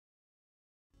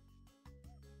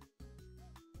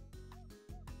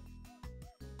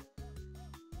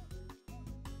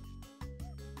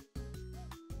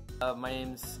My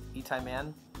name's Ittai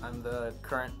Mann. I'm the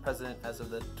current president as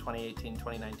of the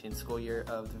 2018-2019 school year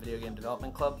of the Video Game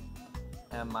Development Club,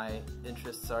 and my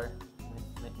interests are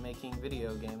making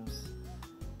video games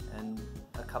and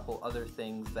a couple other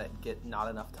things that get not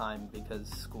enough time because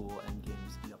school and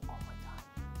games eat up all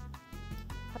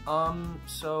my time.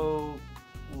 So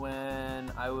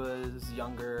when I was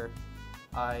younger,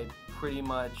 I'm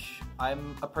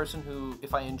a person who,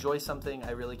 if I enjoy something,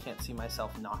 I really can't see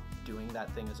myself not doing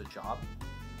that thing as a job.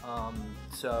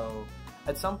 So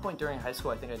at some point during high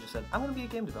school, I think I just said, I'm going to be a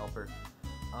game developer.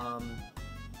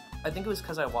 I think it was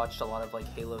because I watched a lot of like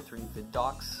Halo 3 vid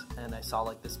docs, and I saw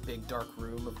like this big dark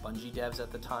room of Bungie devs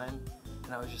at the time,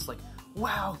 and I was just like,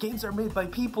 wow, games are made by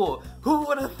people! Who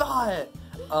would have thought?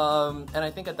 And I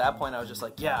think at that point I was just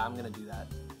like, yeah, I'm going to do that,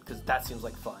 because that seems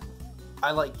like fun. I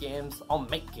like games, I'll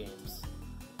make games.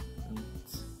 And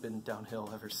it's been downhill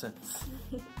ever since.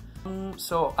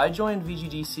 So I joined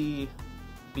VGDC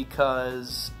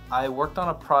because I worked on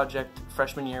a project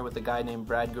freshman year with a guy named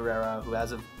Brad Guerrera, who,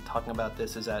 as of talking about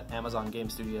this, is at Amazon Game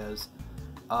Studios.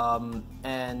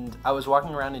 And I was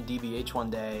walking around in DBH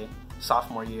one day,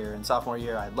 sophomore year, and sophomore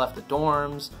year I left the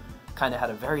dorms, kind of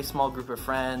had a very small group of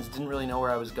friends, didn't really know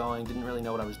where I was going, didn't really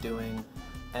know what I was doing.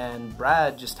 And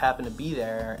Brad just happened to be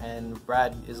there, and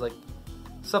Brad is like,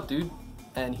 "Sup, dude?"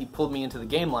 And he pulled me into the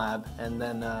game lab, and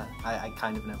then I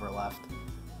kind of never left.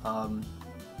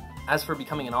 As for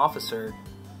becoming an officer,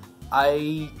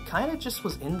 I kind of just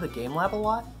was in the game lab a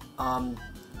lot.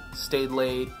 Stayed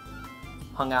late,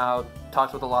 hung out,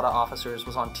 talked with a lot of officers,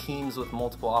 was on teams with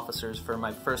multiple officers for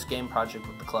my first game project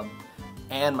with the club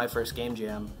and my first game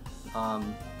jam.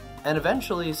 And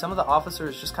eventually some of the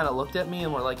officers just kind of looked at me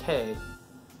and were like, "Hey,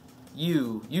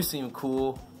 you seem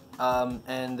cool,"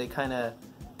 and they kind of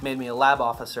made me a lab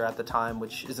officer at the time,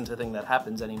 which isn't a thing that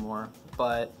happens anymore.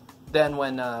 But then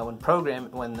when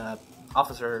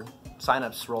officer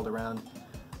signups rolled around,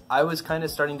 I was kind of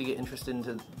starting to get interested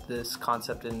into this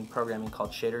concept in programming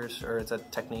called shaders, or it's a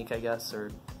technique, I guess,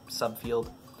 or subfield.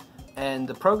 And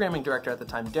the programming director at the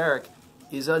time, Derek,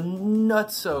 is a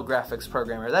nutso graphics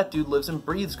programmer. That dude lives and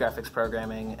breathes graphics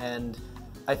programming, and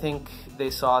I think they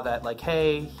saw that, like,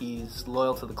 hey, he's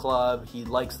loyal to the club, he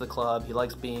likes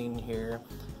being here,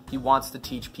 he wants to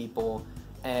teach people,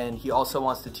 and he also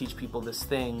wants to teach people this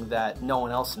thing that no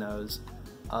one else knows.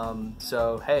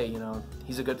 So, hey, you know,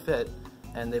 he's a good fit,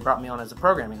 and they brought me on as a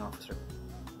programming officer.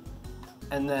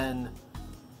 And then,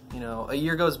 you know, a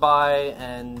year goes by,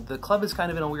 and the club is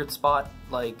kind of in a weird spot.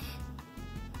 Like,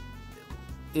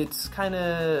 it's kind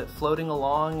of floating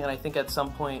along, and I think at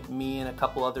some point, me and a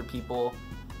couple other people,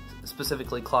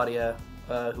 specifically Claudia,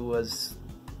 who was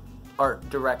art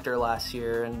director last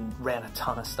year and ran a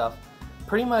ton of stuff,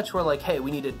 pretty much were like, hey,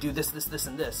 we need to do this, this, this,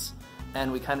 and this.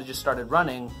 And we kind of just started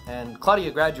running, and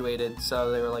Claudia graduated,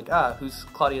 so they were like, who's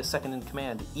Claudia's second in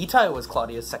command? Ittai was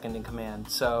Claudia's second in command,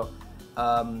 so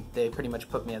they pretty much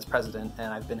put me as president,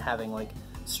 and I've been having like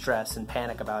stress and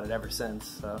panic about it ever since,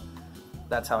 so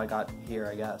that's how I got here,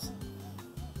 I guess.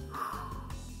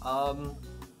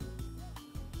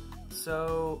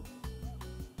 So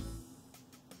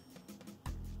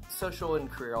social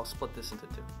and career, I'll split this into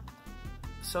two.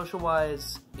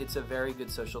 Social-wise, it's a very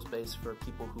good social space for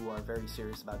people who are very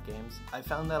serious about games. I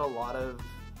found that a lot of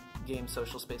game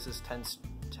social spaces tend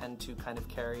to kind of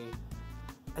carry,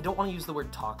 I don't want to use the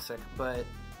word toxic, but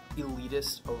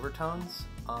elitist overtones.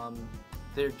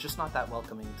 They're just not that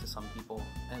welcoming to some people,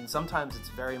 and sometimes it's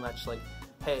very much like,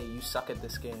 hey, you suck at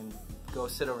this game, go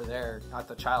sit over there at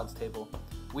the child's table.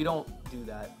 We don't do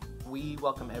that. We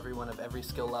welcome everyone of every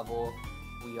skill level.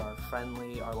 We are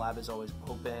friendly, our lab is always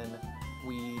open.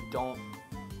 We don't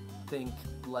think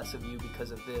less of you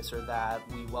because of this or that.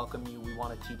 We welcome you, we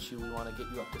want to teach you, we want to get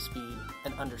you up to speed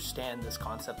and understand this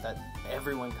concept that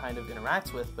everyone kind of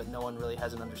interacts with, but no one really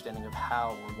has an understanding of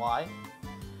how or why.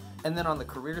 And then on the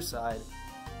career side,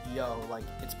 like,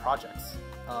 it's projects.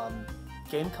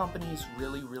 Game companies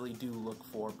really do look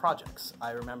for projects.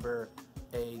 I remember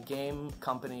a game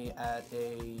company at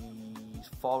a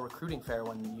fall recruiting fair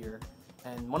one year,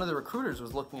 and one of the recruiters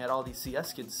was looking at all these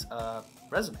CS kids'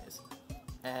 resumes.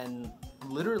 And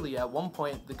literally at one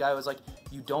point, the guy was like,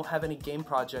 "You don't have any game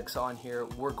projects on here,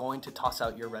 we're going to toss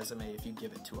out your resume if you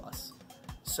give it to us."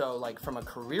 So, like, from a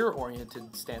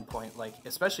career-oriented standpoint, like,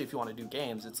 especially if you want to do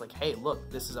games, it's like, hey,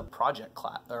 look, this is a project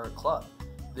or a club.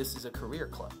 This is a career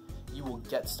club. You will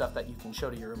get stuff that you can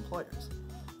show to your employers.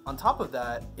 On top of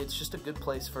that, it's just a good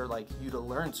place for, like, you to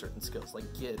learn certain skills,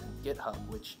 like Git and GitHub,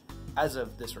 which, as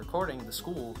of this recording, the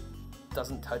school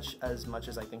doesn't touch as much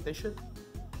as I think they should.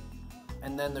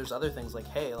 And then there's other things like,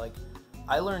 hey, like,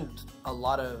 I learned a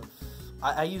lot of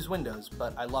I use Windows,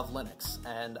 but I love Linux,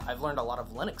 and I've learned a lot of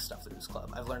Linux stuff through this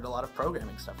club. I've learned a lot of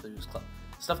programming stuff through this club,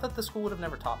 stuff that the school would have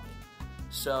never taught me.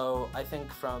 So I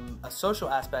think from a social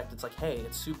aspect, it's like, hey,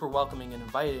 it's super welcoming and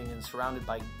inviting and surrounded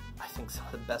by, I think, some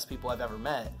of the best people I've ever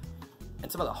met,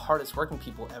 and some of the hardest working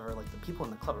people ever. Like, the people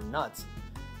in the club are nuts.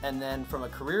 And then from a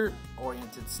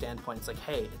career-oriented standpoint, it's like,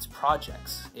 hey, it's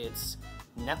projects, it's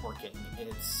networking,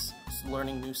 it's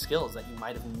learning new skills that you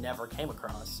might have never came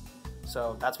across.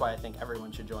 So that's why I think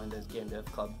everyone should join this game dev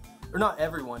club. Or not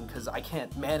everyone, because I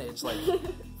can't manage like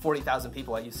 40,000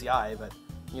 people at UCI, but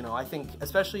you know, I think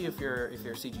especially if you're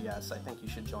CGS, I think you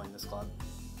should join this club.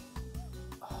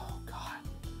 Oh God,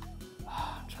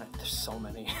 I'm trying. There's so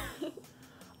many.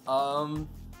 You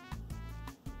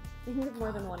can get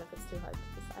more than one if it's too hard to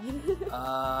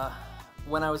decide.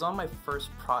 When I was on my first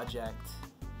project,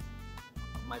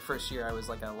 my first year, I was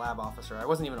like a lab officer. I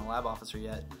wasn't even a lab officer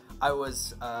yet. I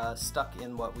was stuck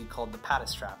in what we called the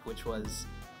Pattis trap, which was,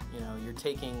 you know, you're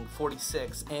taking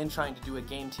 46 and trying to do a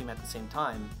game team at the same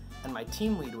time. And my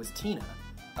team lead was Tina.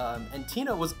 And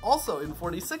Tina was also in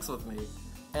 46 with me.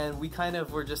 And we kind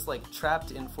of were just like trapped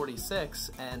in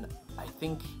 46. And I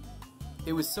think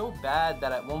it was so bad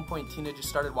that at one point Tina just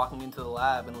started walking into the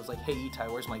lab and was like, hey Ittai,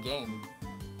 where's my game?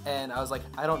 And I was like,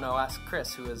 I don't know, ask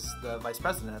Chris, who was the vice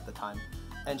president at the time.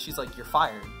 And she's like, you're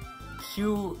fired.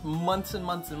 Cue months and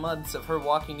months and months of her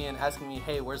walking in asking me,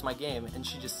 hey, where's my game? And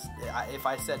she just, if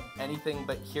I said anything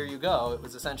but here you go, it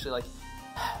was essentially like,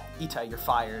 Ittai, you're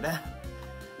fired.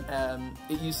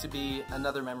 It used to be,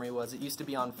 another memory was, it used to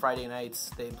be on Friday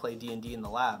nights, they'd play D&D in the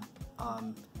lab.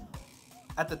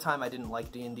 At the time I didn't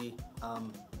like D&D,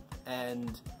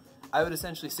 and I would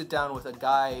essentially sit down with a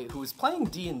guy who was playing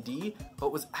D&D,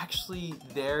 but was actually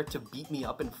there to beat me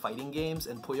up in fighting games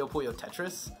and Puyo Puyo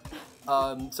Tetris.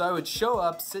 So I would show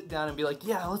up, sit down, and be like,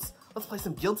 yeah, let's play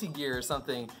some Guilty Gear or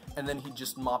something, and then he'd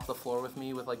just mop the floor with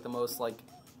me with like the most like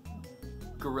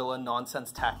guerrilla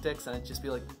nonsense tactics, and it'd just be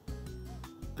like,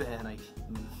 Ben,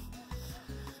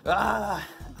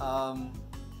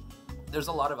 there's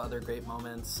a lot of other great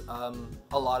moments.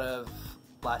 A lot of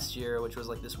last year, which was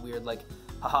like this weird like,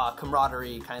 haha,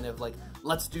 camaraderie, kind of like,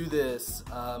 let's do this.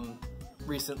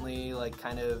 Recently, like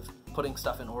kind of putting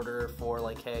stuff in order for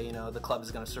like, hey, you know, the club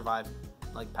is gonna survive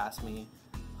like past me.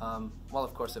 Well,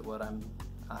 of course it would. I'm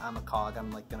a cog.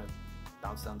 I'm like gonna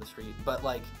bounce down the street, but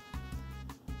like,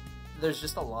 there's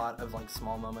just a lot of like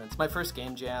small moments. My first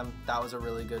game jam, that was a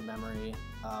really good memory.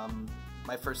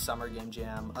 My first summer game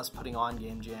jam, us putting on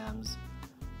game jams,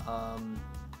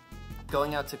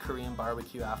 going out to Korean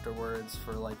barbecue afterwards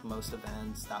for like most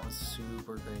events, that was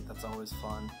super great. That's always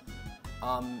fun.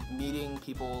 Meeting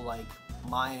people like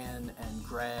Mayan and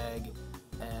Greg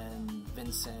and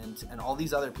Vincent and all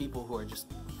these other people who are just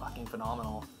fucking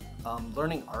phenomenal.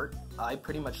 Learning art, I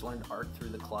pretty much learned art through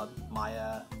the club.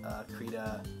 Maya,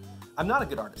 Krita. I'm not a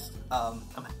good artist. I'm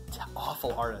an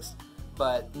awful artist.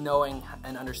 But knowing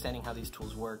and understanding how these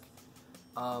tools work,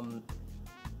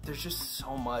 there's just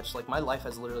so much. Like, my life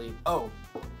has literally...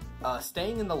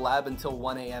 staying in the lab until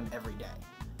 1 a.m. every day.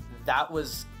 That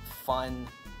was fun.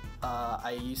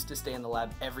 I used to stay in the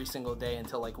lab every single day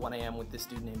until like 1 a.m. with this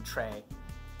dude named Trey.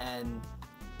 And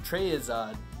Trey is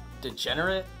a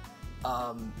degenerate,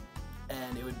 and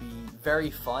it would be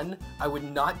very fun. I would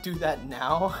not do that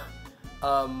now,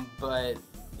 but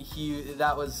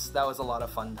that was a lot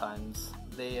of fun times.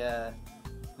 They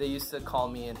used to call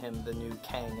me and him the new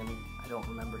Chang, and I don't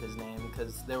remember his name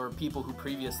because there were people who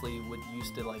previously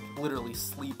used to like literally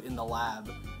sleep in the lab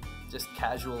just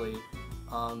casually.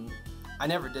 I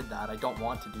never did that. I don't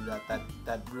want to do that.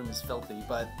 That room is filthy,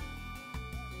 but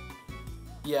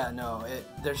yeah, no,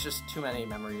 there's just too many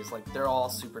memories. Like, they're all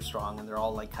super strong, and they're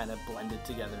all like kind of blended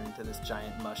together into this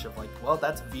giant mush of like, well,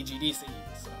 that's VGDC,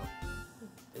 so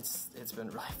it's been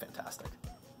really fantastic.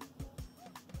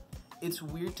 It's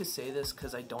weird to say this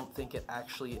because I don't think it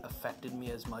actually affected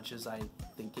me as much as I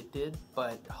think it did,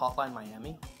 but Hotline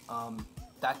Miami,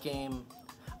 that game,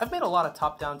 I've made a lot of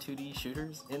top-down 2D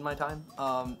shooters in my time,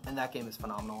 and that game is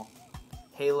phenomenal.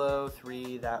 Halo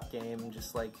 3, that game,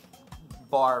 just like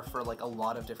bar for like a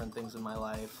lot of different things in my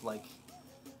life. Like,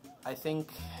 I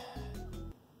think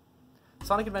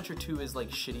Sonic Adventure 2 is like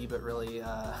shitty, but really,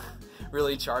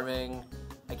 really charming.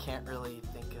 I can't really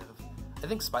think of... I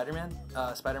think Spider-Man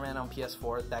on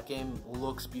PS4, that game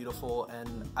looks beautiful,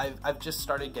 and I've just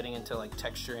started getting into like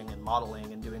texturing and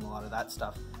modeling and doing a lot of that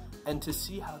stuff. And to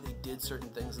see how they did certain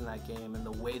things in that game and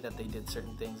the way that they did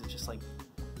certain things, it's just like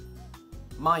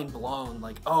mind blown.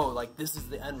 Like, oh, like this is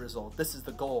the end result, this is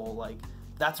the goal. Like,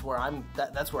 that's where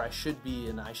that's where I should be,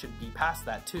 and I should be past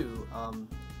that too.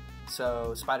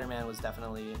 So Spider-Man was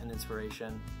definitely an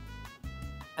inspiration.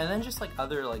 And then just like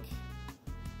other like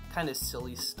kind of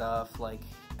silly stuff. Like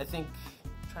I think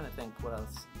I'm trying to think what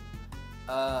else.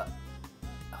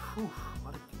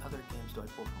 What other games do I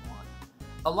pull from one?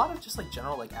 A lot of just like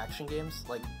general like action games.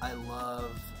 Like I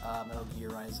love Metal Gear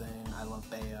Rising. I love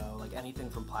Bayo. Like anything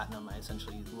from Platinum, I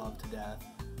essentially love to death.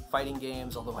 Fighting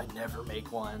games, although I never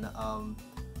make one.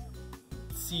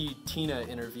 See Tina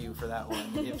interview for that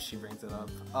one if she brings it up.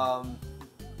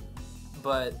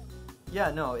 But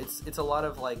yeah, no, it's a lot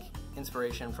of like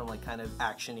inspiration from like kind of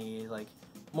action-y, like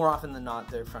more often than not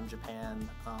they're from Japan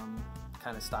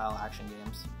kind of style action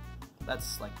games.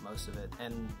 That's like most of it,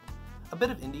 and a bit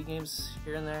of indie games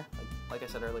here and there, like I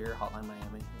said earlier, Hotline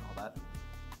Miami and all that.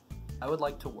 I would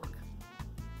like to work.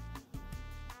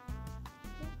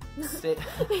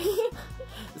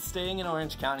 Staying in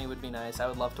Orange County would be nice. I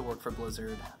would love to work for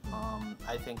Blizzard.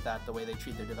 I think that the way they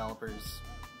treat their developers,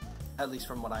 at least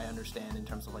from what I understand in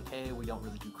terms of like, hey, we don't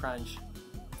really do crunch,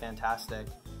 fantastic.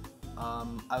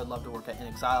 I would love to work at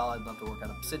InXile. I'd love to work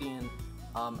at Obsidian.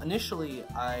 Initially,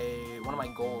 one of my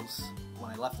goals when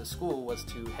I left the school was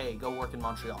to, hey, go work in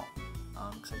Montreal,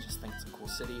 because I just think it's a cool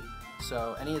city.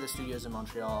 So any of the studios in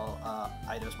Montreal,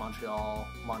 Eidos Montreal,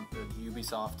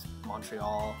 Ubisoft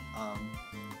Montreal,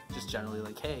 just generally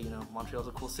like, hey, you know, Montreal's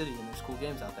a cool city and there's cool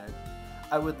games out there.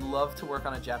 I would love to work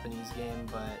on a Japanese game,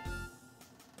 but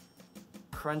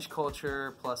crunch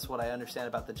culture plus what I understand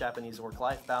about the Japanese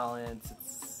work-life balance,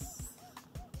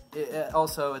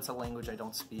 also it's a language I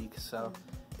don't speak, so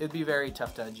it'd be very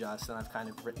tough to adjust, and I've kind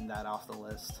of written that off the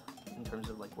list in terms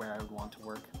of like where I would want to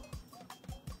work.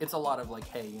 It's a lot of like,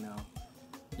 hey, you know,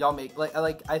 y'all make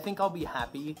like I think I'll be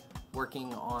happy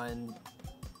working on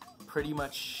pretty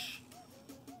much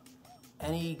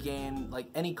any game, like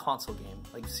any console game,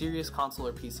 like serious console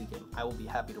or PC game, I will be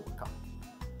happy to work on.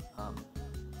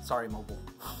 Sorry, mobile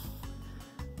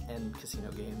and casino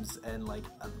games and like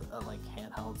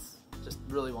handhelds. Just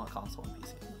really want console and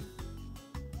PC.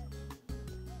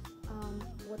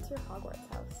 What's your Hogwarts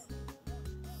house?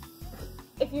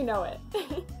 If you know it.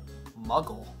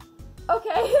 Muggle.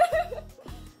 Okay.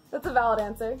 That's a valid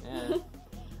answer. Yeah.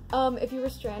 If you were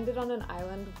stranded on an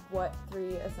island, what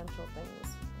 3 essential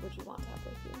things would you want to have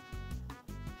with you?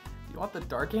 Do you want the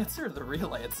dark answer or the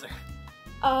real answer?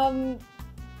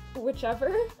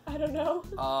 Whichever. I don't know.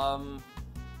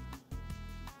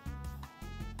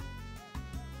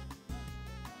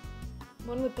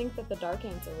 One would think that the dark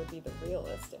answer would be the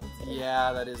realist answer.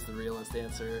 Yeah, that is the realist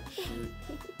answer. Shoot.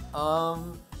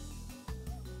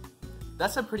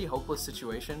 That's a pretty hopeless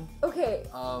situation. Okay.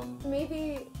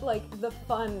 Maybe like the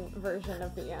fun version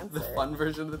of the answer. The fun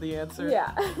version of the answer?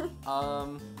 Yeah.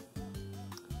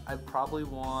 I'd probably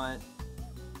want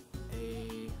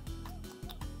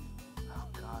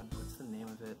what's the name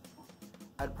of it?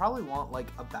 I'd probably want like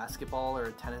a basketball or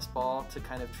a tennis ball to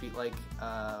kind of treat like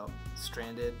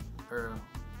Stranded, or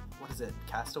what is it,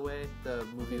 Castaway, the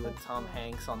movie with Tom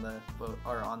Hanks on the boat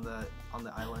or on the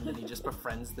island, and he just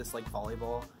befriends this like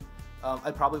volleyball.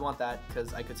 I'd probably want that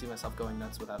because I could see myself going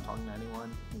nuts without talking to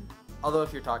anyone. Although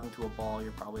if you're talking to a ball,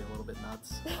 you're probably a little bit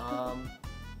nuts. Dang,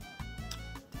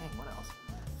 what else?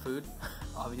 Food,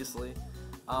 obviously.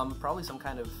 Probably some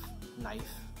kind of knife,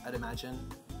 I'd imagine.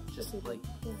 Just like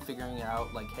figuring it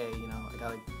out, like, hey, you know, I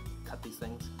gotta cut these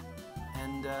things.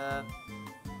 And,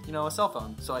 you know, a cell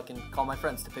phone so I can call my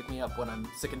friends to pick me up when I'm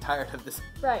sick and tired of this.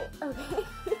 Right, okay.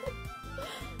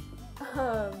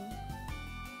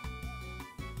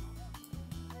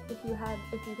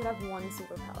 If you could have one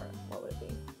superpower, what would it be?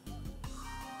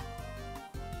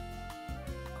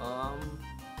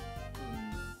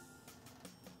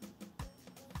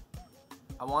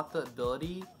 I want the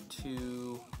ability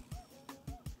to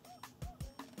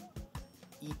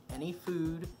eat any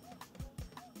food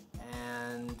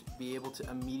and be able to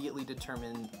immediately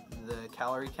determine the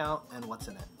calorie count and what's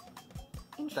in it.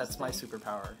 That's my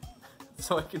superpower.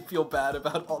 So I can feel bad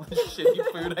about all the shitty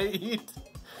food I eat.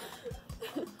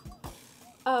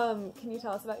 Can you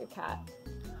tell us about your cat?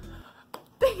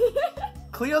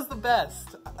 Cleo's the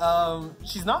best.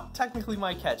 She's not technically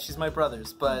my cat, she's my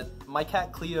brother's, but my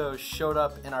cat Cleo showed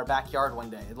up in our backyard one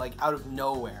day, like out of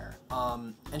nowhere,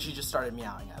 and she just started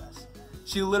meowing at us.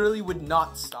 She literally would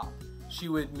not stop. She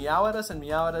would meow at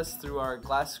us through our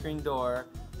glass screen door,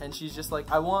 and she's just like,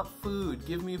 I want food,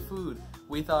 give me food.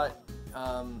 We thought,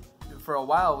 for a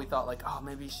while we thought like, oh,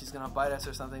 maybe she's gonna bite us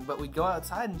or something, but we'd go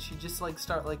outside and she'd just like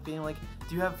start like being like,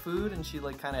 do you have food? And she'd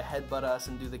like kind of headbutt us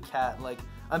and do the cat like,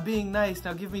 I'm being nice,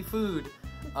 now give me food.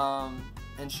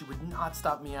 And she would not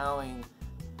stop meowing.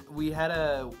 We had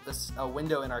a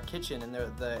window in our kitchen, and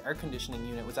the air conditioning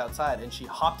unit was outside, and she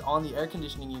hopped on the air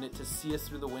conditioning unit to see us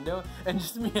through the window and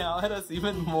just meow at us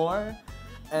even more.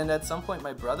 And at some point,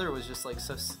 my brother was just like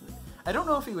so. I don't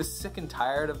know if he was sick and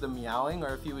tired of the meowing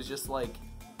or if he was just like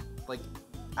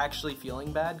actually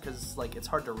feeling bad because like it's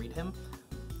hard to read him.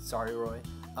 Sorry, Roy.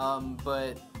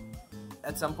 But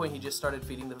at some point, he just started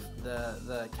feeding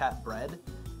the cat bread.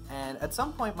 And at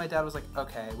some point, my dad was like,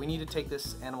 "Okay, we need to take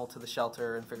this animal to the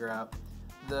shelter and figure out."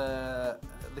 The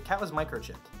cat was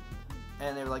microchipped,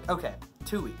 and they were like, "Okay,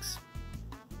 2 weeks.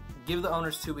 Give the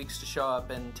owners 2 weeks to show up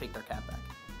and take their cat back."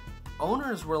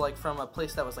 Owners were like from a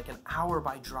place that was like an hour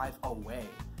by drive away.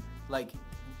 Like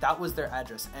that was their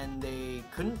address, and they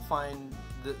couldn't find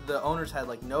the owners had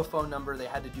like no phone number. They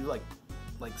had to do like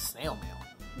snail mail.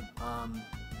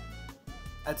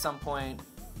 At some point,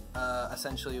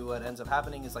 essentially what ends up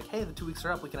happening is like, hey, the 2 weeks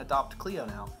are up. We can adopt Cleo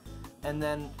now, and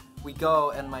then we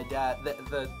go, and my dad,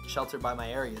 the shelter by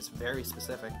my area is very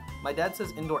specific. My dad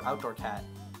says indoor-outdoor cat.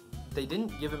 They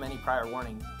didn't give him any prior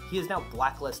warning. He is now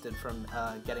blacklisted from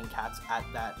getting cats at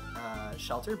that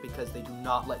shelter because they do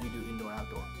not let you do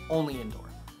indoor-outdoor, only indoor.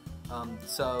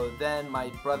 So then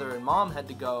my brother and mom had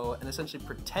to go and essentially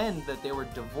pretend that they were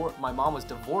divorced. My mom was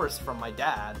divorced from my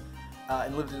dad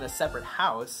and lived in a separate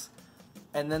house.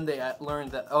 And then they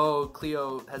learned that, oh,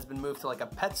 Cleo has been moved to like a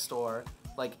pet store,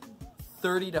 like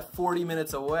 30 to 40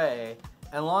 minutes away.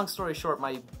 And long story short,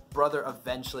 my brother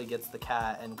eventually gets the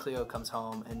cat and Cleo comes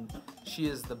home and she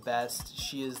is the best.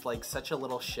 She is like such a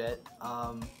little shit.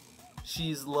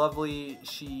 She's lovely.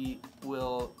 She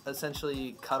will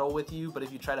essentially cuddle with you, but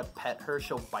if you try to pet her,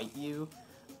 she'll bite you.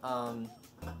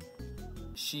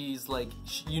 She's like,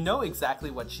 you know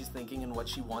exactly what she's thinking and what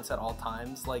she wants at all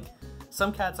times. Like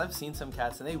some cats, I've seen some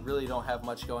cats and they really don't have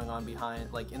much going on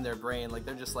behind, like in their brain. Like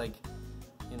they're just like,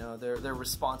 you know, they're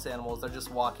response animals. They're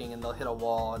just walking and they'll hit a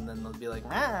wall and then they'll be like,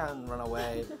 ah, and run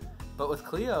away. But with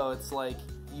Cleo, it's like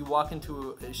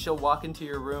she'll walk into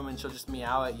your room and she'll just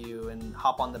meow at you and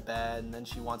hop on the bed, and then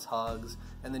she wants hugs,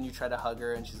 and then you try to hug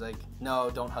her and she's like, no,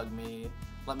 don't hug me.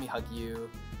 Let me hug you.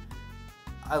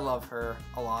 I love her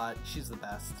a lot. She's the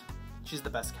best. She's the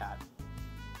best cat.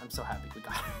 I'm so happy we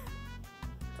got her.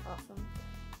 That's awesome.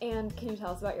 And can you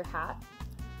tell us about your hat?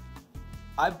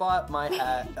 I bought my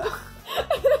hat.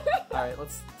 Alright,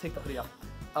 let's take the hoodie off.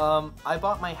 I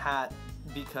bought my hat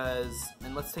because,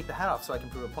 and let's take the hat off so I can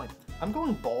prove a point. I'm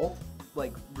going bald,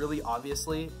 like really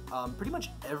obviously. Pretty much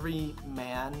every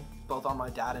man, both on my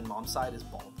dad and mom's side, is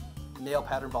bald. Male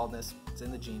pattern baldness, it's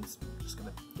in the genes. Just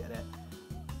gonna get it.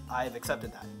 I've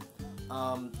accepted that.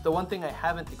 The one thing I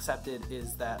haven't accepted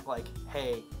is that, like,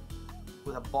 hey,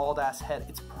 with a bald ass head,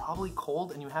 it's probably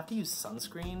cold and you have to use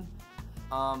sunscreen.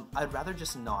 I'd rather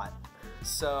just not.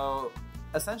 So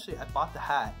essentially I bought the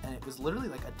hat and it was literally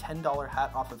like a $10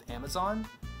 hat off of Amazon,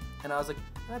 and I was like,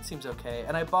 that seems okay.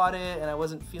 And I bought it and I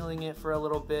wasn't feeling it for a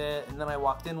little bit, and then I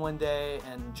walked in one day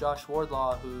and Josh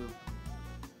Wardlaw, who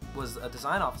was a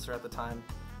design officer at the time,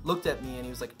 looked at me and he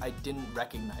was like, I didn't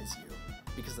recognize you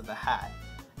because of the hat.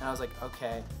 And I was like,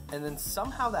 okay. And then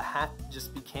somehow the hat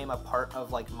just became a part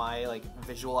of like my like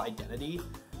visual identity.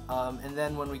 And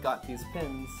then when we got these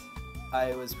pins,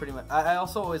 I was pretty much, I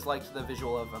also always liked the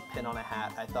visual of a pin on a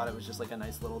hat. I thought it was just like a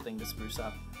nice little thing to spruce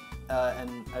up.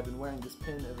 And I've been wearing this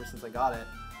pin ever since I got it.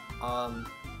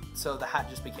 So the hat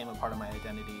just became a part of my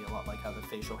identity, a lot like how the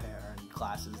facial hair and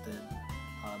glasses did.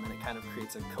 And it kind of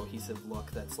creates a cohesive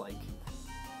look that's like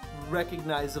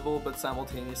recognizable but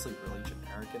simultaneously really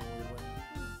generic in a weird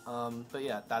way. But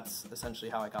yeah, that's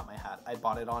essentially how I got my hat. I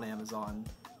bought it on Amazon,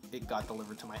 it got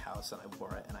delivered to my house, and I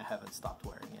wore it, and I haven't stopped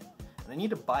wearing it. And I need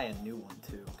to buy a new one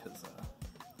too, because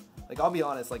like I'll be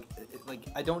honest, like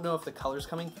I don't know if the color's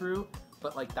coming through,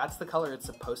 but like that's the color it's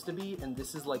supposed to be, and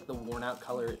this is like the worn out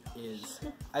color it is.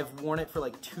 I've worn it for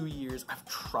like 2 years. I've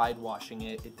tried washing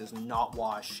it. It does not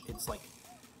wash. It's like,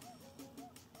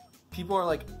 people are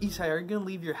like, Ittai, are you gonna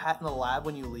leave your hat in the lab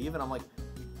when you leave? And I'm like,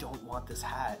 you don't want this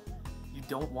hat. You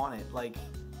don't want it. Like,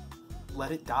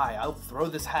 let it die. I'll throw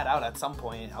this hat out at some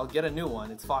point. I'll get a new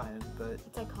one. It's fine. But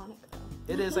it's iconic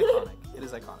though. It is iconic. It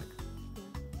is iconic.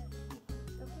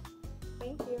 Okay.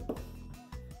 Thank you.